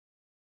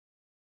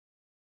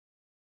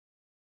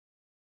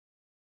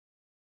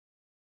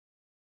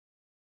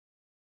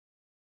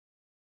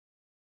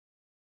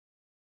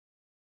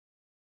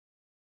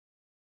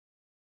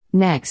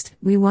Next,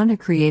 we want to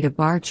create a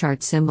bar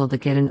chart symbol to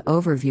get an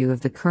overview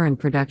of the current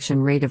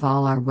production rate of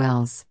all our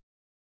wells.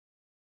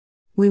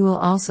 We will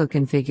also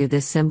configure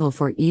this symbol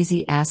for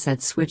easy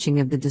asset switching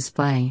of the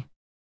display.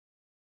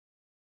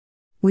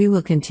 We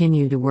will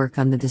continue to work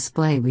on the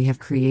display we have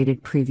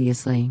created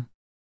previously.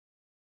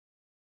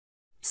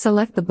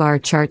 Select the bar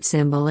chart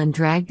symbol and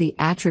drag the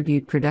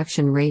attribute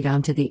production rate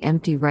onto the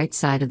empty right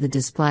side of the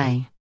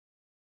display.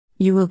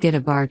 You will get a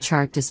bar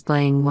chart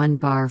displaying 1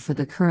 bar for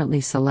the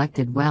currently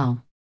selected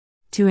well.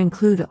 To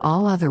include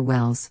all other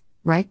wells,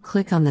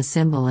 right-click on the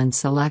symbol and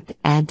select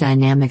Add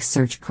Dynamic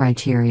Search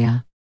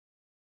Criteria.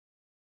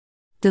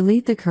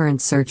 Delete the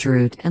current search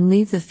route and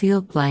leave the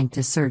field blank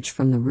to search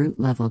from the route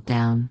level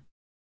down.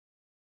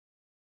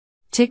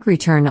 Tick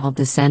Return All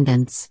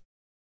Descendants.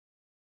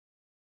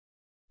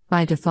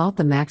 By default,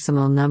 the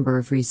maximum number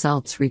of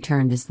results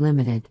returned is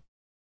limited.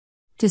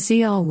 To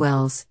see all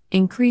wells,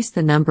 increase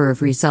the number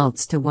of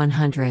results to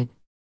 100.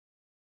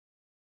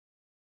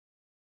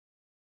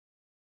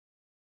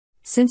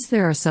 Since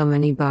there are so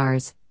many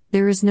bars,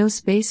 there is no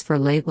space for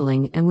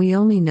labeling, and we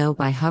only know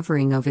by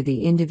hovering over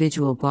the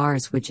individual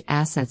bars which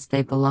assets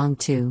they belong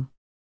to.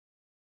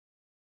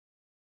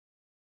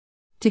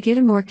 To get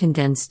a more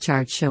condensed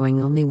chart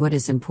showing only what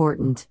is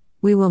important,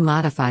 we will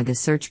modify the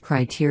search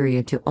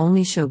criteria to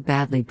only show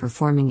badly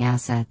performing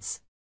assets.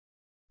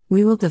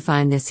 We will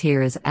define this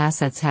here as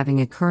assets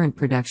having a current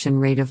production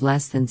rate of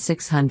less than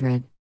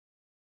 600.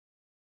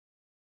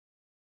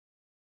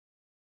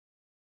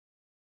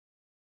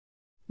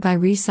 By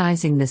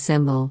resizing the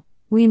symbol,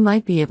 we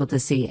might be able to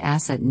see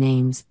asset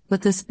names,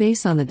 but the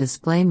space on the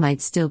display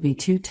might still be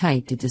too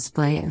tight to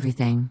display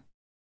everything.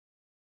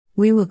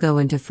 We will go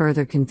into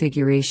further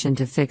configuration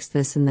to fix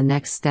this in the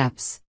next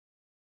steps.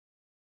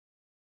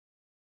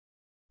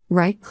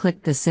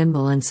 Right-click the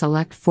symbol and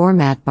select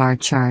Format Bar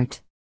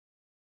Chart.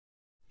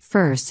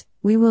 First,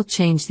 we will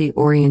change the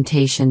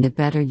orientation to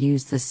better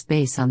use the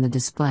space on the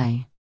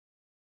display.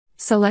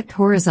 Select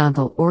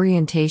Horizontal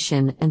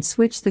Orientation and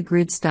switch the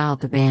grid style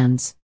to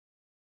bands.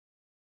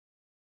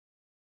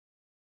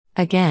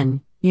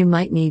 Again, you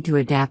might need to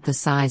adapt the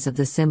size of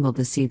the symbol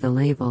to see the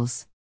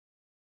labels.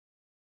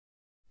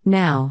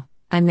 Now,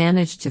 I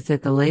managed to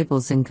fit the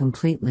labels in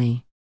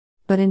completely.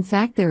 But in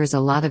fact there is a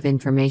lot of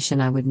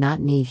information I would not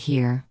need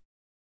here.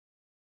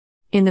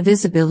 In the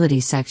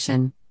Visibility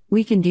section,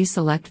 we can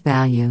deselect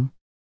value.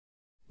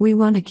 We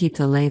want to keep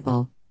the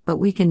label, but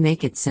we can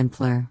make it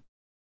simpler.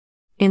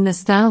 In the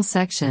Style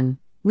section,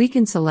 we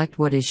can select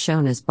what is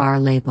shown as bar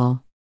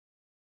label.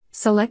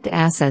 Select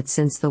Asset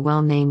since the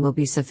well name will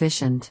be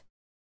sufficient.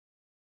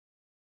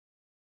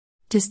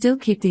 To still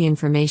keep the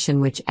information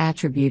which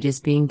attribute is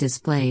being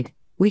displayed,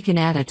 we can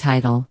add a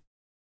title.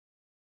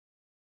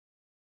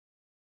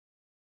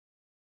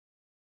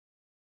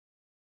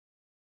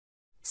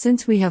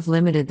 Since we have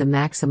limited the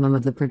maximum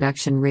of the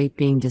production rate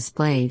being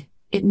displayed,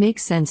 it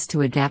makes sense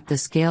to adapt the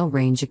scale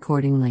range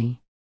accordingly.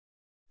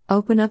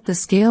 Open up the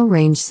Scale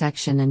Range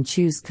section and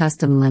choose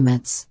Custom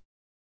Limits.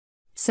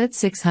 Set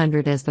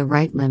 600 as the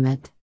right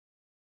limit.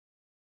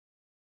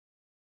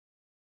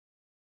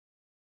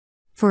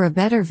 For a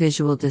better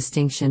visual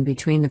distinction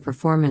between the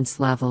performance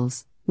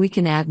levels, we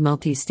can add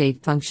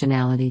multi-state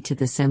functionality to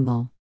the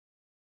symbol.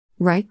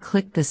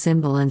 Right-click the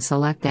symbol and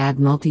select Add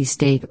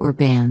Multi-State or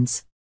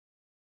Bands.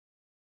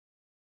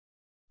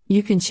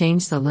 You can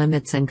change the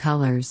limits and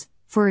colors,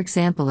 for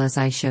example as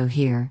I show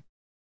here.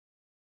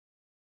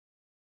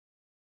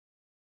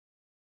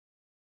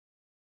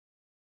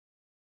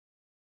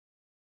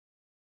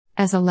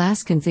 As a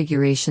last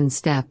configuration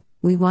step,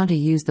 we want to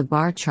use the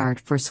bar chart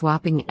for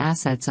swapping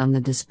assets on the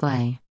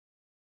display.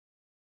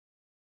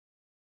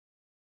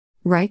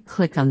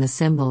 Right-click on the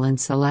symbol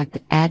and select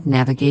Add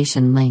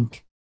Navigation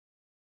Link.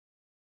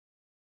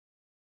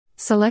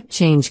 Select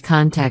Change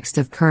Context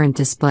of Current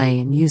Display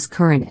and use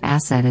Current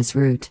Asset as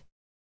root.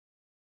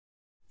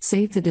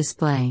 Save the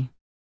display.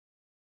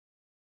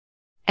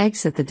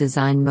 Exit the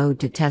design mode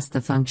to test the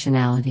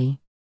functionality.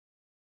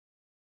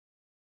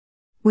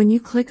 When you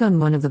click on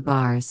one of the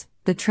bars,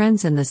 the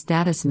trends and the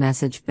status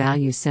message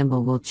value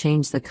symbol will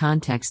change the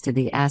context to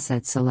the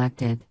asset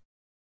selected.